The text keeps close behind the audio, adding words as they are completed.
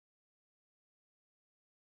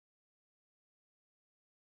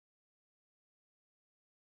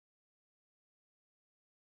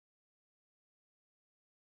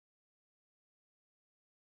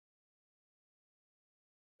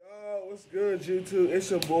What's good, YouTube?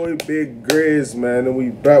 It's your boy Big Grizz, man, and we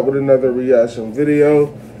back with another reaction video.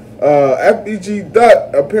 FBG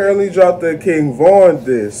Duck apparently dropped the King Von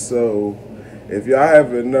disc. So if y'all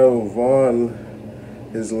haven't known, Von,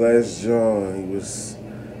 his last joint, he was,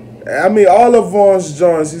 I mean, all of Von's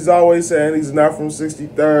joints, he's always saying he's not from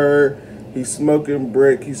 63rd. He's smoking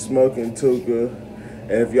Brick, he's smoking Tuka.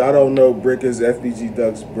 And if y'all don't know, Brick is FBG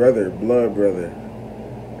Duck's brother, blood brother.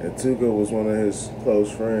 And Tuka was one of his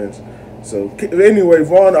close friends. So anyway,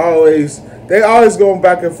 Von they always going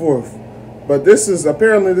back and forth. But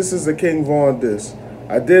apparently this is the King Von disc.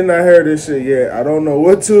 I did not hear this shit yet. I don't know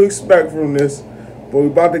what to expect from this, but we're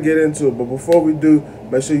about to get into it. But before we do,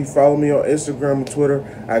 make sure you follow me on Instagram and Twitter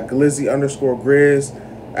at Glizzy_Grizz,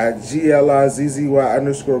 at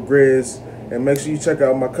GLIZZY_Grizz, and make sure you check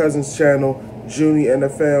out my cousin's channel, Junie and the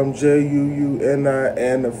Fam, JUUNI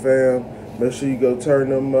and the Fam. Make sure you go turn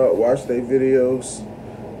them up, watch their videos.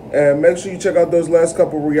 And make sure you check out those last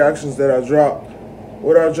couple reactions that I dropped.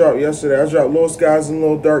 What I dropped yesterday, I dropped Lil Skies and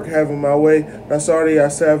Lil Durk, Having My Way. That's already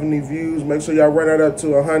at 70 views. Make sure y'all run that up to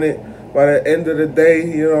 100 by the end of the day.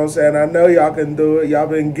 You know what I'm saying? I know y'all can do it. Y'all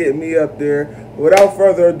been getting me up there. But without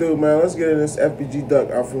further ado, man, let's get in this FBG Duck.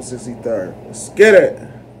 I'm from 63rd. Let's get it.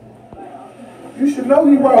 You should know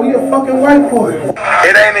he wrong. He a fucking white boy.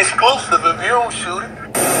 It ain't exclusive if you don't shoot it.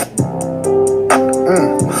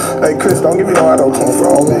 Hey Chris, don't give me no auto-tune for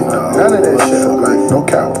all that. None of that shit. Like, no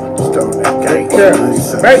cap. Just tell me. Gang.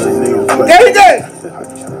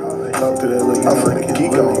 I'm finna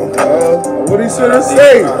geek on. What he should have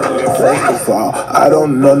said? First of all, I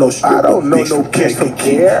don't know no shit. I don't know no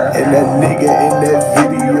KKK. And that nigga in that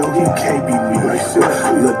video, he can't be me.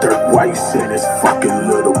 Lil Durk, why you send this fucking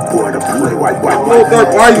little boy to play?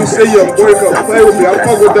 Why you say your boy come play with me? I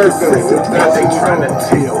fuck with Durk though. They tryna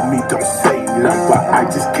tell me don't say nothing, but I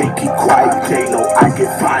just can't keep quiet. J-Lo, I can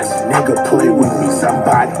find a nigga play with me,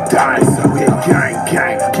 somebody dying. So hit gang,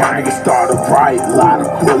 nigga start a riot, lot of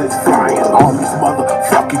bullets flying. All these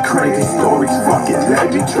motherfucking crazy stories, fucking let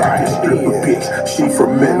me try and strip a bitch. She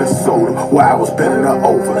from Minnesota, while I was bending her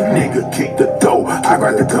over. Nigga kicked the door, I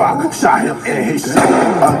grabbed the Glock, shot him in his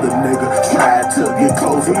shoulder. Other nigga tried to get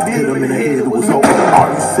closer, hit him in the head, it was over. All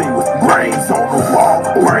you see was brains on the wall,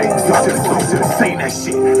 brains on the floor. Seen that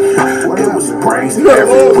shit, it was brains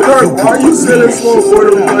everywhere. Why you say this little boy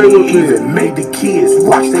to play with me? Even made the kids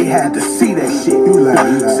watch, they had to see that shit.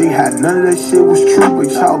 See how none of that shit was true, but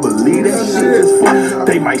y'all believe that shit.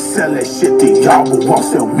 They might sell that shit to y'all, but won't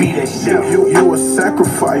sell me that shit. You a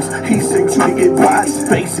sacrifice, he sent you to get by.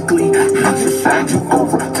 Basically, he just signed you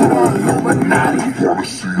over to the Illuminati. Wanna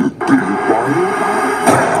see a dead body?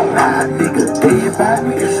 Nah, nigga, dead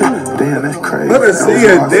body. Damn, that's crazy. Let me see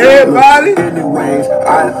a dead body? Anyways,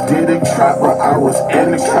 I didn't trap, but I was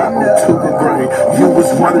in the trap on Tuka Brain. You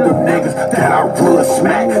was one of them niggas that I would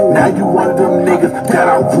smack. Now you one of them niggas that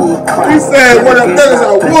I would clap. He said one of them niggas I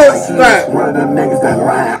would smack. One of them niggas that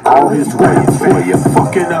lie all his ways. Boy, you're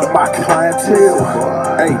fucking up my clientele.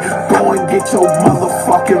 Hey, go and get your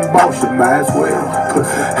motherfucking boss, you might as well.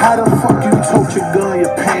 How the fuck you tote your gun,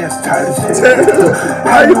 your pants tight as hell?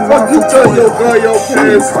 How you fuck you tote your gun, your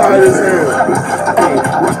pants tight as hell? Hey,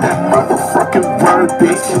 what's that motherfucking word,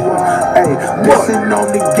 bitch? Hey, listen on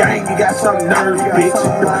the gang, you got some nerves, bitch.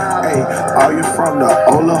 Hey, are you from the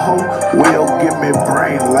Olaho? Well, give me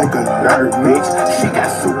brain like a nerd, bitch. She got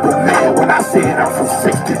super mad when I said I'm from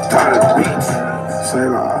 63rd, bitch. Say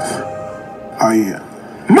lies. Oh yeah.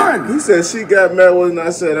 Man! He said she got mad when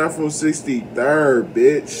I said I'm from 63rd,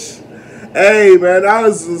 bitch. Hey, man, that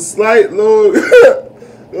was a slight little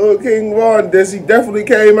King Von disc. He definitely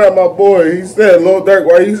came at my boy. He said, Lil Durk,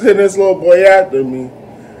 why you sending this little boy after me?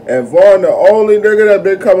 And Von, the only nigga that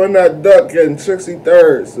been coming at Duck in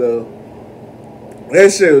 63rd, so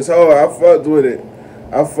that shit was hard. I fucked with it.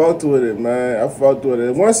 I fucked with it, man. I fucked with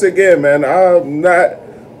it. Once again, man, I'm not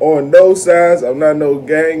on no sides. I'm not no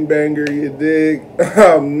gangbanger, you dig?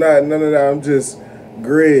 I'm not none of that. I'm just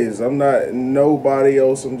Grizz. I'm not nobody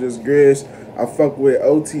else. I'm just Grizz. I fuck with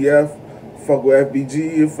OTF, fuck with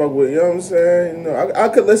FBG, fuck with, you know what I'm saying? You know, I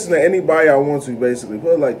could listen to anybody I want to, basically.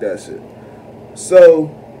 Put it like that shit. So,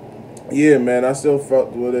 yeah, man, I still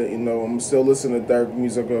fucked with it. You know, I'm still listening to Durk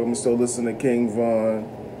music. I'm still listening to King Von.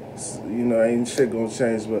 You know, ain't shit gonna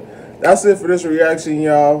change. But that's it for this reaction,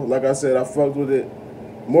 y'all. Like I said, I fucked with it.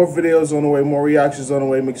 More videos on the way, more reactions on the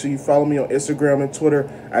way. Make sure you follow me on Instagram and Twitter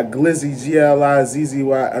at Glizzy,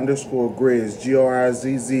 GLIZZY_Grizz,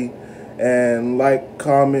 GRIZZ. And like,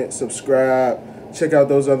 comment, subscribe. Check out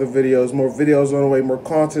those other videos. More videos on the way, more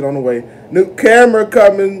content on the way. New camera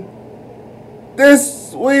coming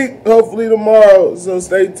this week, hopefully tomorrow. So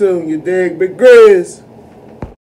stay tuned, you dig? Big Grizz.